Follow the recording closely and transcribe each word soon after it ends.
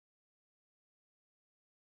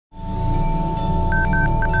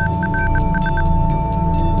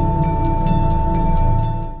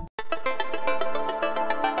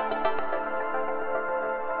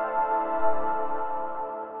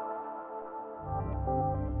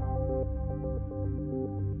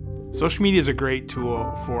Social media is a great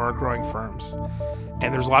tool for growing firms,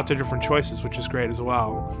 and there's lots of different choices, which is great as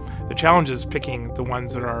well. The challenge is picking the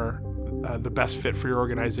ones that are the best fit for your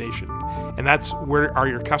organization, and that's where are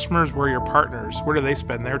your customers, where are your partners, where do they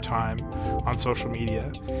spend their time on social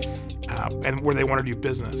media, and where they want to do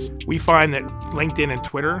business. We find that LinkedIn and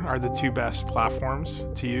Twitter are the two best platforms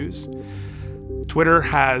to use. Twitter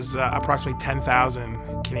has approximately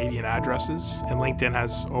 10,000 Canadian addresses, and LinkedIn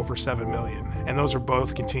has over 7 million. And those are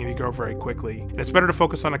both continuing to grow very quickly. And it's better to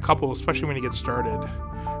focus on a couple, especially when you get started,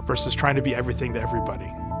 versus trying to be everything to everybody.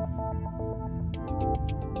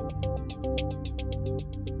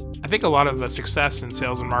 I think a lot of the success in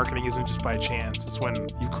sales and marketing isn't just by chance. It's when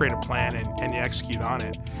you create a plan and you execute on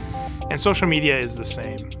it. And social media is the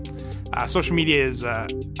same. Social media is, I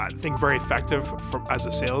think, very effective as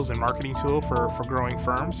a sales and marketing tool for growing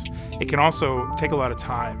firms. It can also take a lot of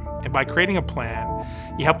time. And by creating a plan,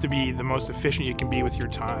 you help to be the most efficient you can be with your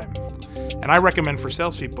time. And I recommend for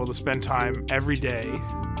salespeople to spend time every day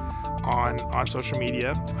on social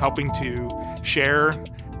media, helping to share,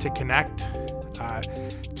 to connect,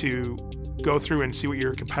 to go through and see what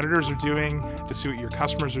your competitors are doing, to see what your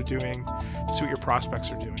customers are doing, to see what your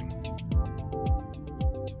prospects are doing.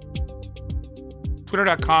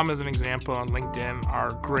 Twitter.com as an example and LinkedIn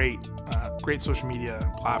are great social media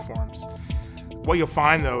platforms. What you'll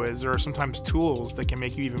find though is there are sometimes tools that can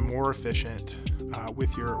make you even more efficient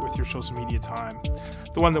with your social media time.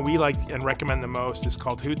 The one that we like and recommend the most is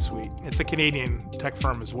called Hootsuite. It's a Canadian tech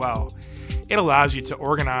firm as well. It allows you to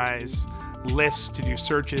organize lists, to do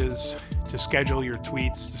searches, to schedule your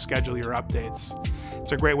tweets, to schedule your updates.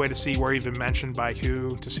 It's a great way to see where you've been mentioned by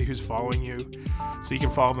who, to see who's following you, so you can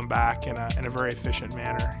follow them back in a very efficient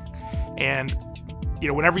manner. And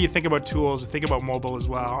whenever you think about tools, think about mobile as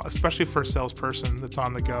well, especially for a salesperson that's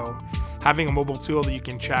on the go. Having a mobile tool that you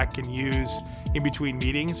can check and use in between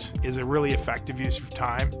meetings is a really effective use of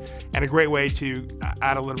time and a great way to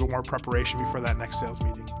add a little bit more preparation before that next sales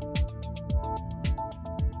meeting.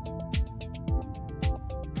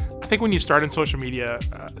 I think when you start in social media,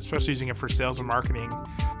 especially using it for sales and marketing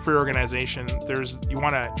for your organization, you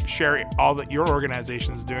want to share all that your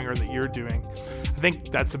organization is doing or that you're doing. I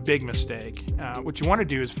think that's a big mistake. What you want to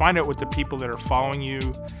do is find out what the people that are following you,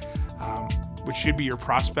 which should be your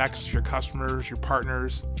prospects, your customers, your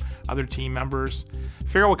partners, other team members,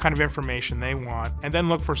 figure out what kind of information they want, and then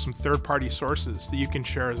look for some third-party sources that you can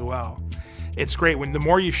share as well. It's great when the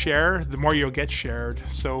more you share, the more you'll get shared.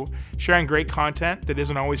 So sharing great content that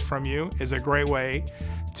isn't always from you is a great way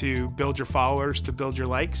to build your followers, to build your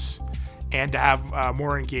likes, and to have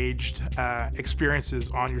more engaged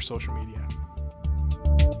experiences on your social media.